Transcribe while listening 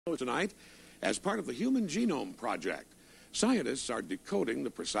Tonight, as part of the Human Genome Project, scientists are decoding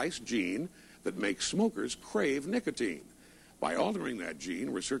the precise gene that makes smokers crave nicotine. By altering that gene,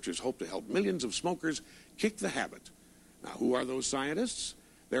 researchers hope to help millions of smokers kick the habit. Now, who are those scientists?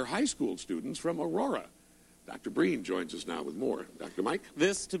 They're high school students from Aurora. Dr. Breen joins us now with more. Dr. Mike?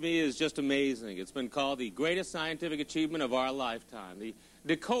 This, to me, is just amazing. It's been called the greatest scientific achievement of our lifetime, the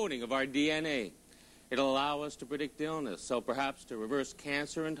decoding of our DNA. It'll allow us to predict illness, so perhaps to reverse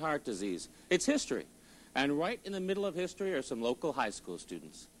cancer and heart disease. It's history. And right in the middle of history are some local high school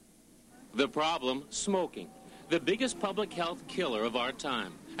students. The problem, smoking. The biggest public health killer of our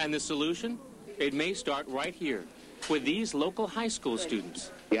time. And the solution? It may start right here with these local high school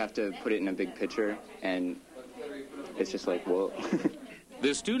students. You have to put it in a big picture, and it's just like, whoa.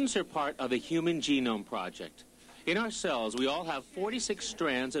 The students are part of the Human Genome Project. In our cells, we all have 46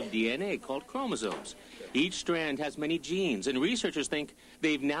 strands of DNA called chromosomes. Each strand has many genes, and researchers think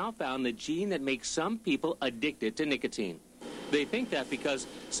they've now found the gene that makes some people addicted to nicotine. They think that because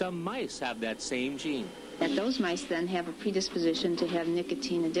some mice have that same gene. That those mice then have a predisposition to have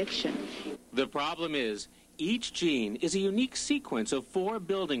nicotine addiction. The problem is, each gene is a unique sequence of 4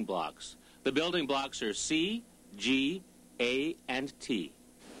 building blocks. The building blocks are C, G, A, and T.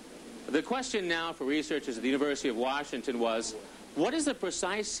 The question now for researchers at the University of Washington was, what is the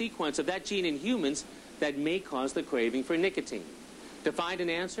precise sequence of that gene in humans that may cause the craving for nicotine? To find an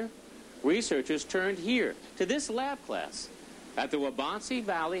answer, researchers turned here to this lab class at the Waubonsie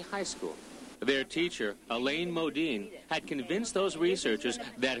Valley High School. Their teacher, Elaine Modine, had convinced those researchers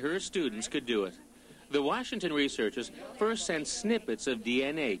that her students could do it. The Washington researchers first sent snippets of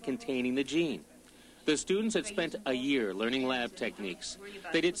DNA containing the gene. The students had spent a year learning lab techniques.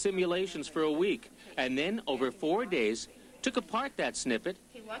 They did simulations for a week, and then over 4 days, took apart that snippet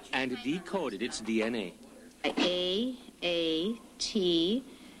and decoded its DNA. A, T,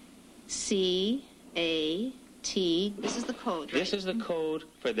 C, A, T. This is the code, right? This is the code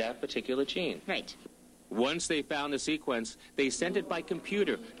for that particular gene. Right. Once they found the sequence, they sent it by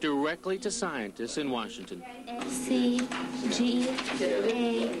computer directly to scientists in Washington. C, G,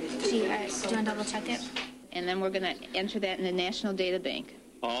 A, G. All right, do you want to double check it? And then we're going to enter that in the National Data Bank.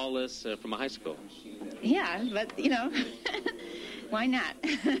 All this from a high school. Yeah, but, you know, why not?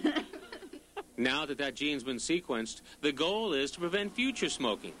 Now that that gene's been sequenced, the goal is to prevent future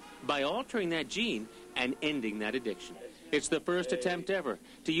smoking by altering that gene and ending that addiction. It's the first attempt ever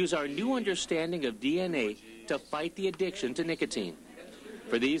to use our new understanding of DNA to fight the addiction to nicotine.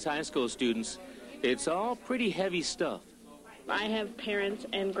 For these high school students, it's all pretty heavy stuff. I have parents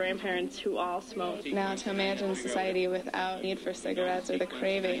and grandparents who all smoke. Now to imagine society without need for cigarettes or the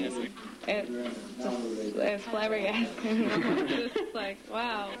cravings, it's flabbergasting. It's like,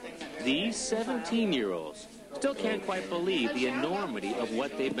 wow. These 17-year-olds still can't quite believe the enormity of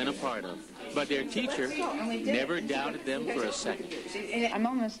what they've been a part of. But their teacher never doubted them for a second. I'm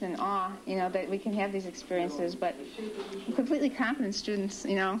almost in awe, you know, that we can have these experiences, but I'm completely confident students,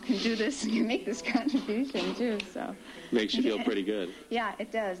 you know, can do this and can make this contribution, too, so. Makes you feel pretty good. Yeah, it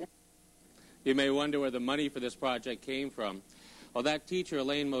does. You may wonder where the money for this project came from. Well, that teacher,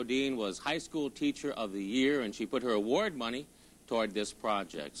 Elaine Modine, was High School Teacher of the Year, and she put her award money toward this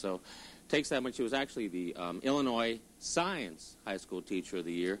project. So takes that much. She was actually the Illinois Science High School Teacher of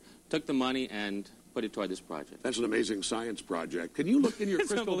the Year, took the money and put it toward this project. That's an amazing science project. Can you look in your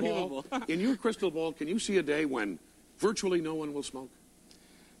crystal ball? In your crystal ball, can you see a day when virtually no one will smoke?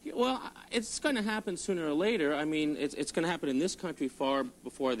 Well, it's going to happen sooner or later. I mean, it's going to happen in this country far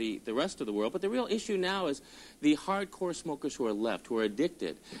before the rest of the world. But the real issue now is the hardcore smokers who are left, who are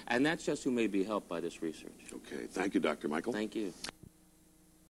addicted. And that's just who may be helped by this research. Okay. Thank you, Dr. Michael. Thank you.